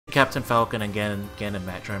Captain Falcon and Ganon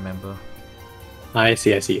match, I remember. I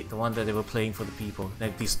see, I see. The one that they were playing for the people.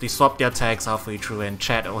 Like they swapped their tags halfway through, and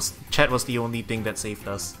chat was the only thing that saved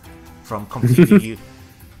us from completely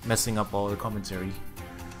messing up all the commentary.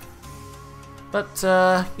 But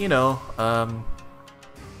you know,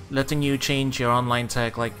 letting you change your online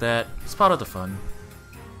tag like that, it's part of the fun.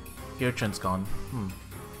 Your trend's gone.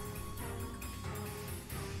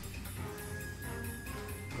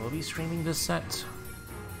 Will be streaming this set?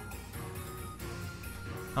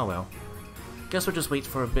 Oh well. Guess we'll just wait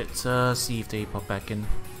for a bit to see if they pop back in.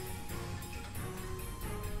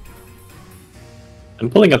 I'm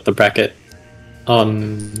pulling up the bracket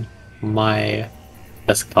on my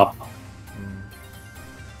desktop.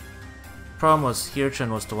 Problem was, Hirchan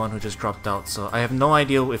was the one who just dropped out, so I have no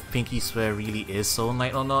idea if pinkyswear really is Soul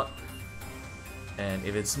Knight or not. And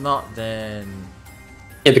if it's not, then...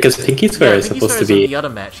 Yeah, because pinkyswear is supposed to be... the other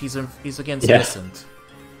match. He's against yesn't.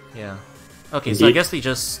 Yeah. Okay, Indeed. so I guess they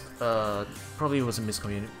just... probably was a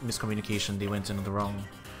miscommunication. They went into the wrong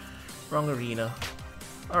arena.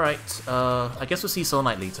 Alright, I guess we'll see Soul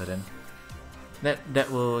Knight later then.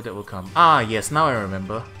 That will come. Ah, yes, now I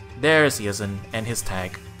remember. There's yesn't and his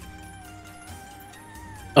tag.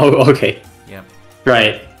 Oh, okay. Yeah.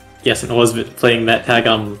 Right. Yes, and I was playing that tag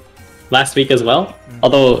last week as well.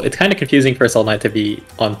 Although it's kind of confusing for Soul Knight to be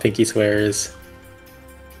on pinkyswear's...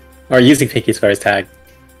 or using pinkyswear's tag.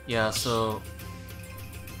 Yeah, so...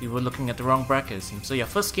 we were looking at the wrong bracket, it seems. So yeah,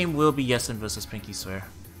 first game will be yesn't versus pinkyswear.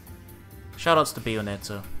 Shoutouts to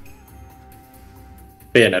Bayonetta.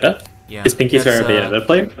 Bayonetta? Yeah. Is pinkyswear a Bayonetta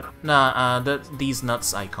player? Nah, these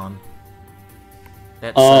nuts icon.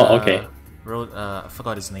 That's, okay. I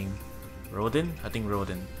forgot his name. Rodin? I think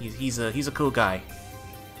Rodin. He's a cool guy.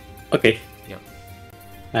 Okay. Yep.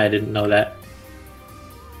 I didn't know that.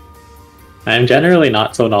 I'm generally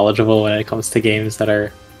not so knowledgeable when it comes to games that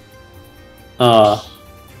are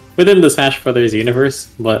within the Smash Brothers universe,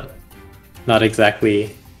 but not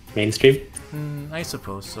exactly mainstream. I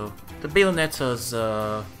suppose so. The Bayonetta's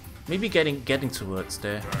maybe getting towards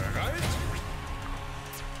there.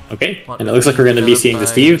 Okay, and it looks like we're going to be seeing the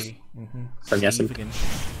Steve from yesn't.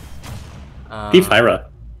 Steve Pyra.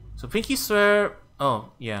 So pinkyswear.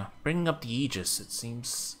 Oh yeah, bringing up the Aegis. It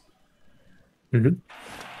seems.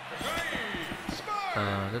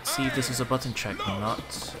 Let's see if this is a button check or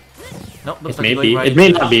not. Nope, looks It like may be. right. It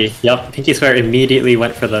may not be. Yep, pinkyswear immediately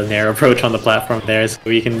went for the narrow approach on the platform there, so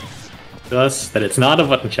we can tell us that it's not a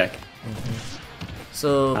button check.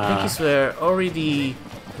 So pinkyswear already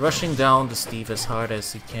rushing down the Steve as hard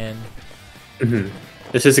as he can.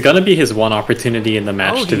 This is gonna be his one opportunity in the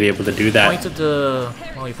match to be able to do that. He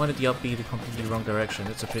pointed the up B the completely wrong direction.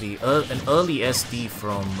 It's a pretty an early SD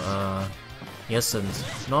from yesn't.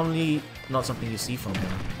 Normally not something you see from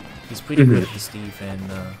him. He's pretty good at the Steve, and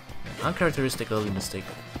uncharacteristic early mistake.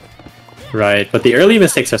 Right, but the early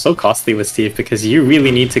mistakes are so costly with Steve because you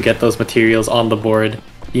really need to get those materials on the board.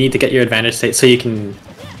 You need to get your advantage state so you can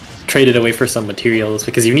trade it away for some materials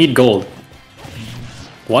because you need gold.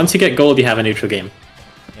 Once you get gold, you have a neutral game.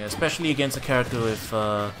 Yeah, especially against a character with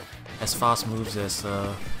as fast moves as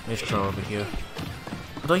Mythra over here.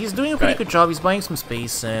 Although he's doing a pretty good job, he's buying some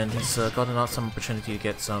space and he's gotten out some opportunity to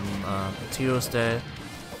get some materials there.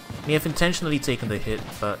 May have intentionally taken the hit,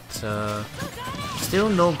 but still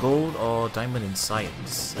no gold or diamond in sight.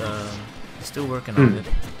 He's still working on it.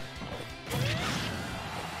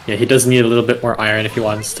 Yeah, he does need a little bit more iron if he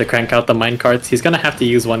wants to crank out the minecarts. He's gonna have to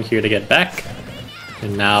use one here to get back.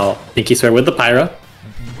 And now pinkyswear with the Pyra.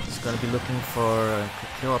 He's gonna be looking for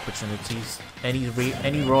kill opportunities.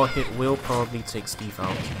 Any raw hit will probably take Steve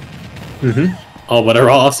out. Oh, but a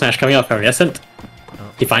raw smash coming out from yesn't.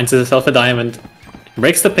 He finds himself a diamond.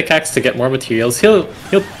 Breaks the pickaxe to get more materials. He'll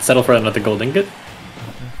settle for another gold ingot.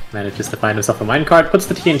 Manages to find himself a minecart. Puts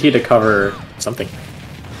the TNT to cover something.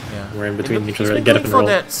 Yeah. We're in between each other. He's Get been up and for roll.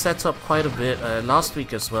 that setup quite a bit last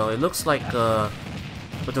week as well. It looks like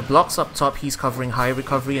with the blocks up top, he's covering high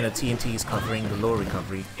recovery, and the TNT is covering the low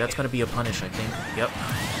recovery. That's gonna be a punish, I think.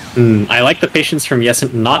 Yep. I like the patience from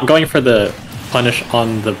yesn't, not going for the punish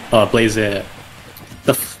on the Blaze, the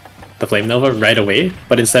Flame Nova right away,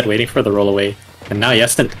 but instead waiting for the roll away. And now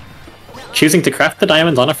yesn't choosing to craft the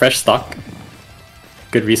diamonds on a fresh stock.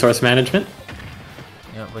 Good resource management.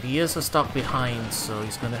 Yeah, but he is a stock behind, so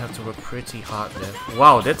he's gonna have to work pretty hard there.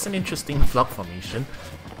 Wow, that's an interesting block formation.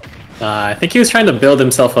 I think he was trying to build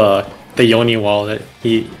himself the Yoni wall.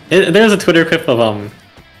 There's a Twitter clip of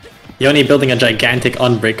Yoni building a gigantic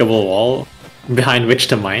unbreakable wall behind which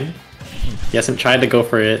to mine. He hasn't tried to go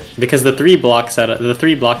for it because the three blocks at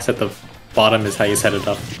the bottom is how you set it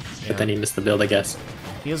up. But then he missed the build, I guess.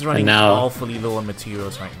 He is running now, awfully low on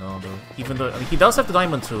materials right now, though. Even though, I mean, he does have the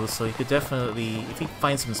diamond tool, so he could definitely, if he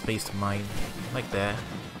finds some space to mine, like that,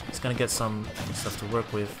 he's gonna get some stuff to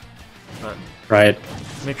work with. But right.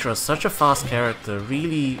 Mythra is such a fast character,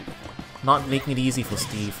 really not making it easy for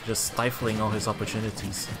Steve, just stifling all his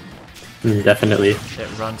opportunities. Definitely.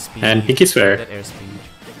 That run speed, and pinkyswear. that air speed.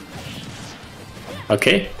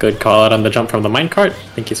 Okay, good call out on the jump from the minecart.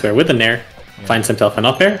 pinkyswear with the nair, finds himself an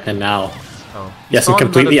up air, and now yesn't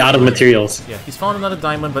completely out of materials. Yeah, he's found another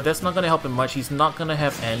diamond, but that's not gonna help him much. He's not gonna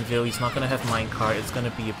have anvil, he's not gonna have minecart. It's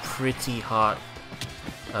gonna be a pretty hard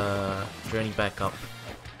journey back up.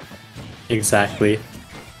 Exactly.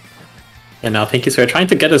 And now pinkyswear trying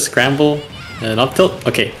to get a scramble and up tilt.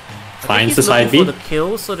 Okay, finds the side B. For the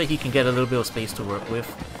kill so that he can get a little bit of space to work with.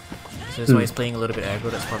 So that's why he's playing a little bit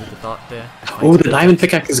aggro. That's probably the thought there. Oh, the diamond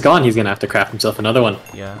pickaxe is gone. He's gonna have to craft himself another one.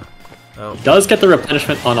 Yeah. Oh. He does get the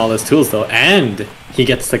replenishment on all his tools though, and he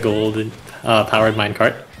gets the gold powered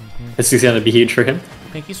minecart. This is gonna be huge for him.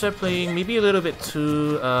 pinkyswear playing maybe a little bit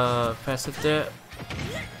too passive there.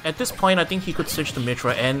 At this point, I think he could switch to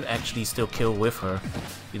Mythra and actually still kill with her.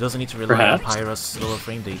 He doesn't need to rely on Pyra's slower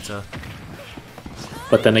frame data.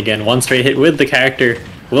 But then again, one straight hit with the character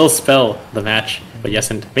will spell the match. But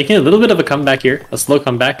yesn't, making a little bit of a comeback here, a slow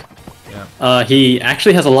comeback. Yeah. He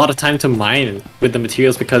actually has a lot of time to mine with the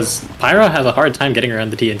materials because Pyra has a hard time getting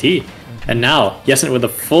around the TNT. And now, yesn't with a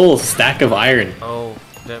full stack of iron. Oh,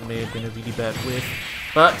 that may have been a really bad whiff.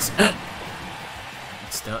 But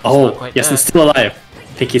it's not quite yesent's still alive.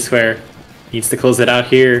 pinkyswear needs to close it out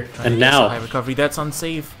here. And now, high recovery, that's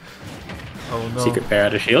unsafe. Oh no. Secret Bear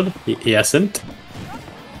out of shield. Yesn't.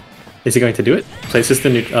 Is he going to do it? Places the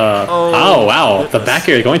new. Oh wow! Goodness. The back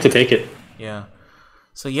air is going to take it. Yeah.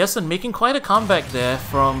 So yesn't making quite a comeback there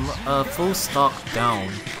from a full stock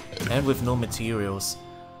down and with no materials.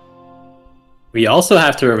 We also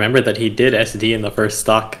have to remember that he did SD in the first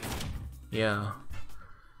stock. Yeah.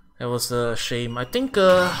 That was a shame. I think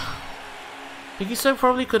pinkyswear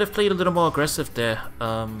probably could have played a little more aggressive there.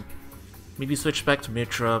 Maybe switch back to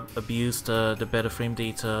Mythra, abuse the better frame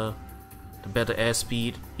data, the better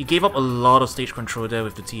airspeed. He gave up a lot of stage control there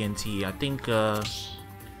with the TNT. I think,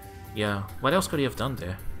 yeah, what else could he have done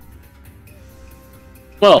there?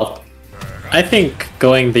 Well, I think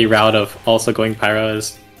going the route of also going Pyra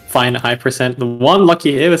is fine at high percent. The one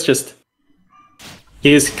lucky hit was just,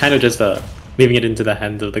 he is kind of just leaving it into the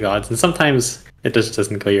hands of the gods, and sometimes it just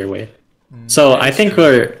doesn't go your way. So I think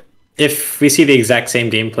if we see the exact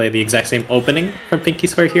same gameplay, the exact same opening from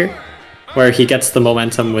pinkyswear here, where he gets the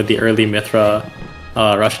momentum with the early Mythra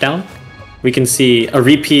rushdown, we can see a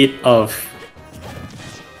repeat of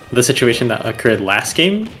the situation that occurred last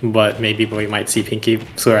game, but maybe we might see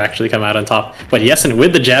pinkyswear actually come out on top. But yesn't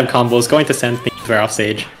with the jab combo is going to send pinkyswear off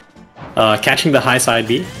stage, catching the high side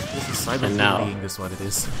B. This is cyberbullying, this is what it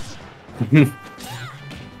is.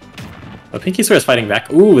 But pinkyswear is fighting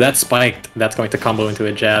back. Ooh, that's spiked. That's going to combo into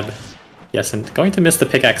a jab. Yesn't going to miss the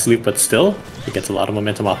pickaxe loop, but still, he gets a lot of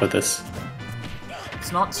momentum off of this.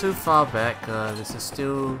 It's not too far back. This is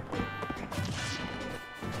still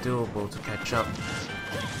doable to catch up.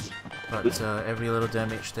 But every little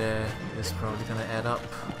damage there is probably gonna add up.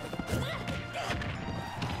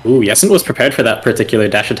 Ooh, yesn't was prepared for that particular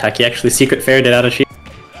dash attack. He actually secret faired it out of shield.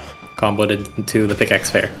 Comboed into the pickaxe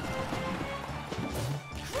fair.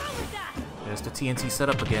 There's the TNT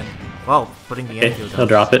setup again. Wow, putting the anvil down. He'll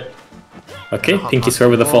drop it. Okay, pinkyswear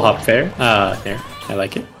with a full hop fair. There, I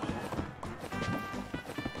like it.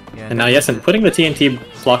 Yeah, and now yesn't putting the TNT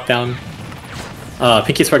block down.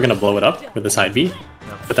 pinkyswear gonna blow it up with the side B.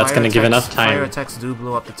 But that's going to give enough time. Fire attacks do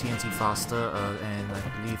blow up the TNT faster, and I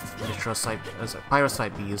believe Mythra side, Pyra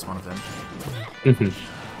side B is one of them.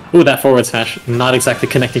 Ooh, that forward smash, not exactly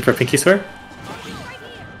connecting for pinkyswear.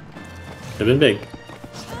 Could have been big.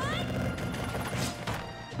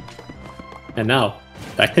 And now,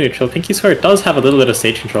 back to neutral. pinkyswear does have a little bit of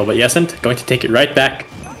stage control, but yesn't going to take it right back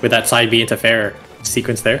with that side B into fair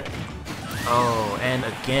sequence there. Oh, and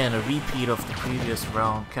again, a repeat of the previous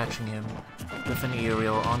round, catching him with an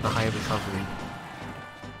aerial on the high recovery.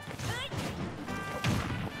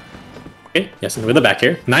 Okay, yes, and with a back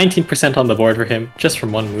air. 19% on the board for him, just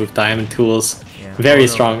from one move. Diamond tools, yeah, very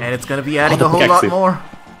strong. And it's gonna be adding a whole lot more.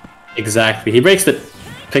 Exactly. He breaks the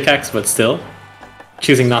pickaxe, but still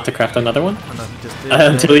choosing not to craft another one. Oh, no, he just did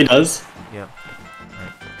until he does. Yep.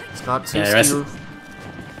 Right. He's got 2 steel,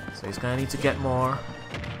 so he's gonna need to get more.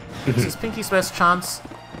 This is pinkyswear's chance,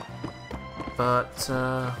 but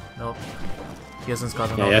nope. He hasn't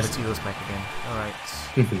gotten all the materials back again.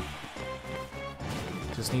 Alright.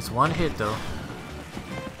 Just needs one hit though.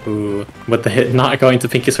 Ooh, with the hit not going to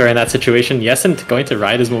pinkyswear in that situation, yesn't going to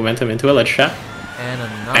ride his momentum into a ledge trap.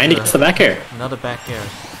 And he gets the back air. Another back air.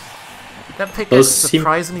 That pick is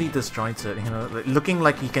surprisingly disjointed, you know, looking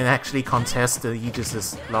like he can actually contest the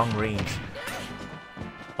Aegis's long range.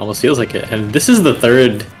 Almost feels like it. And this is the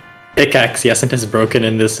third pickaxe yesn't has broken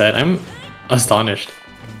in this set. I'm astonished.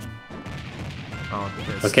 Oh,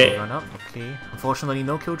 okay. Run up. Okay. Unfortunately,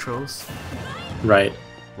 no kill trolls. Right.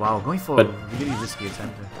 Wow, going for a really risky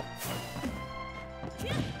attempt.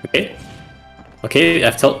 Okay. Okay,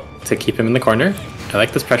 F tilt to keep him in the corner. I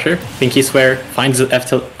like this pressure. pinkyswear finds F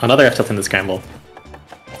tilt, another F tilt in the scramble.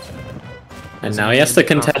 And now he has to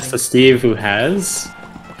contest the Steve, who has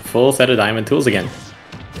a full set of diamond tools again.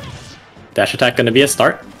 Dash attack gonna be a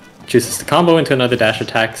start. Chooses to combo into another dash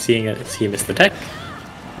attack, seeing as he missed the tech.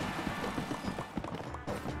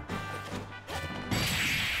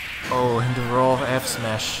 Oh, and the raw F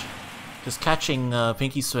smash. Just catching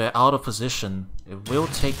pinkyswear out of position. It will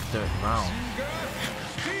take the round.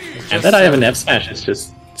 And that I have an F smash is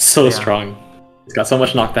just so strong. He's got so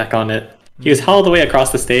much knockback on it. He was all the way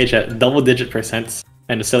across the stage at double-digit percents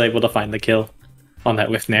and is still able to find the kill on that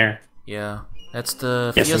whiff nair. Yeah, that's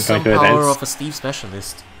the fearsome power of a Steve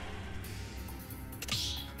specialist.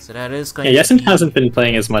 So that is going to yesn't hasn't been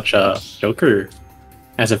playing as much Joker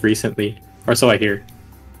as of recently, or so I hear.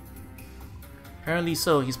 Apparently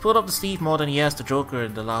so. He's pulled up the Steve more than he has the Joker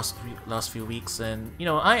in the last few weeks, and you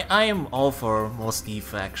know, I am all for more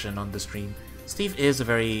Steve action on the stream. Steve is a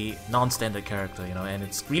very non-standard character, you know, and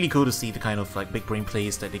it's really cool to see the kind of like big brain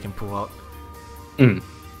plays that they can pull out. And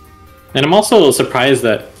I'm also surprised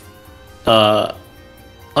that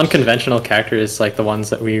unconventional characters like the ones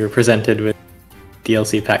that we were presented with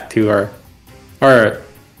DLC Pack 2 or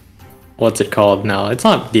what's it called now? It's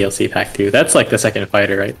not DLC Pack 2. That's like the second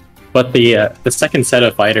fighter, right? But the second set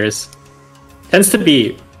of fighters tends to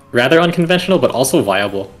be rather unconventional, but also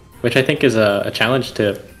viable, which I think is a challenge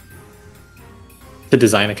to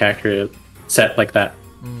design a character set like that.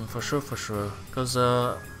 For sure. Because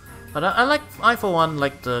but I for one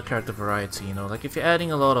like the character variety. You know, like if you're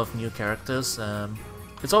adding a lot of new characters,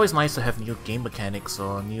 it's always nice to have new game mechanics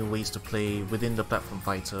or new ways to play within the platform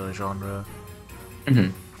fighter genre.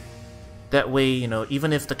 That way, you know,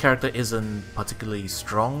 even if the character isn't particularly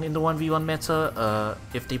strong in the 1v1 meta,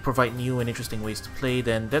 if they provide new and interesting ways to play,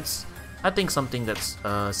 then that's, I think, something that's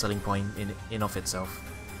a selling point in of itself.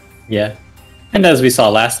 Yeah. And as we saw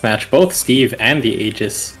last match, both Steve and the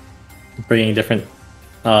Aegis bringing different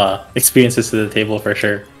experiences to the table for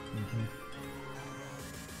sure.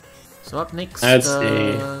 So up next, I'd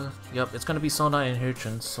say... yep, it's gonna be Sona and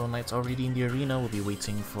Hirchun. So Knight's already in the arena, we'll be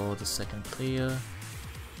waiting for the second player.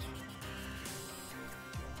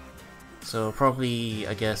 So probably,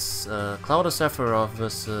 I guess, Cloud of Sephiroth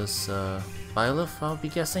versus Byleth, I'll be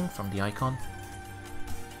guessing, from the icon.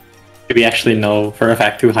 Do we actually know for a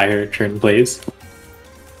fact who Hirchun plays?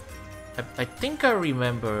 I think I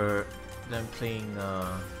remember them playing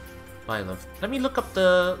Byleth. Let me look up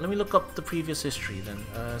the previous history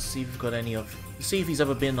then. See if we've got see if he's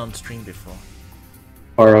ever been on stream before.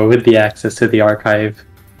 Or with the access to the archive.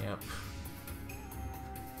 Yep.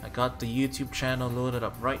 I got the YouTube channel loaded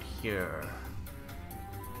up right here.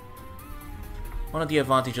 One of the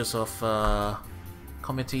advantages of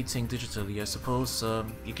commentating digitally, I suppose,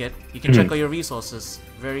 you can check out your resources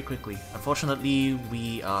very quickly. Unfortunately,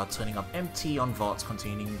 we are turning up empty on VODs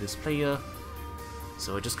containing this player,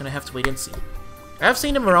 so we're just gonna have to wait and see. I have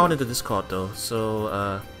seen him around in the Discord though,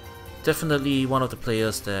 so definitely one of the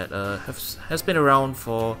players that has been around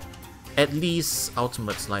for at least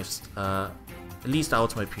Ultimate's life, at least the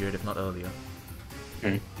Ultimate period, if not earlier.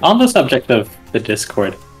 On the subject of the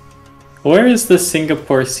Discord, where is the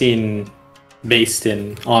Singapore scene based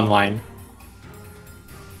in online?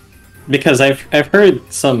 Because I've heard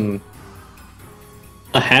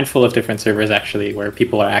a handful of different servers actually where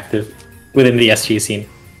people are active within the SG scene.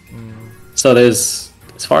 So there's,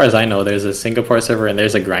 as far as I know, there's a Singapore server and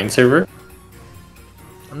there's a grind server.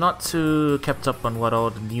 I'm not too kept up on what all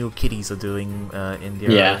the new kiddies are doing in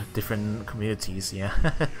their different communities,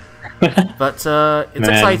 but it's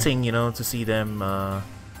exciting, you know, to see them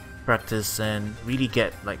practice and really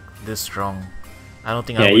get like this strong. I don't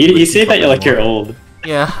think you say that you're old.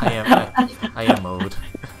 Yeah, I am. I am old.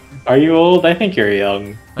 Are you old? I think you're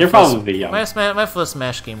young. You're probably young. My first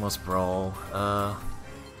Smash game was Brawl.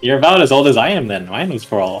 You're about as old as I am then. Mine was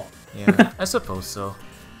Brawl. Yeah, I suppose so.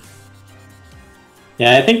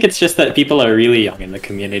 Yeah, I think it's just that people are really young in the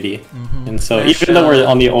community. And so even though we're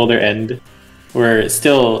on the older end, we're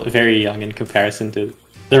still very young in comparison to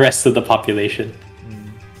the rest of the population.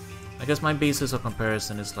 I guess my basis of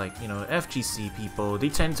comparison is like, you know, FGC people, they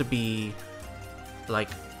tend to be like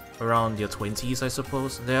around their 20s, I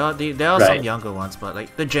suppose. There are some Right. younger ones, but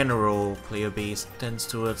like the general player base tends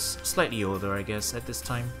towards slightly older, I guess, at this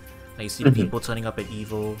time. Like you see the people turning up at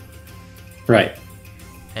EVO, Right.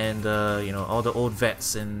 and you know, all the old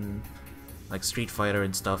vets in like Street Fighter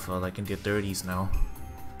and stuff are like in their 30s now.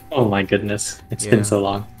 Oh my goodness, it's Yeah. been so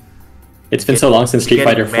long. It's been so long since Street They're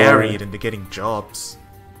Fighter getting 4. married and they're getting jobs.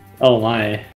 Oh my.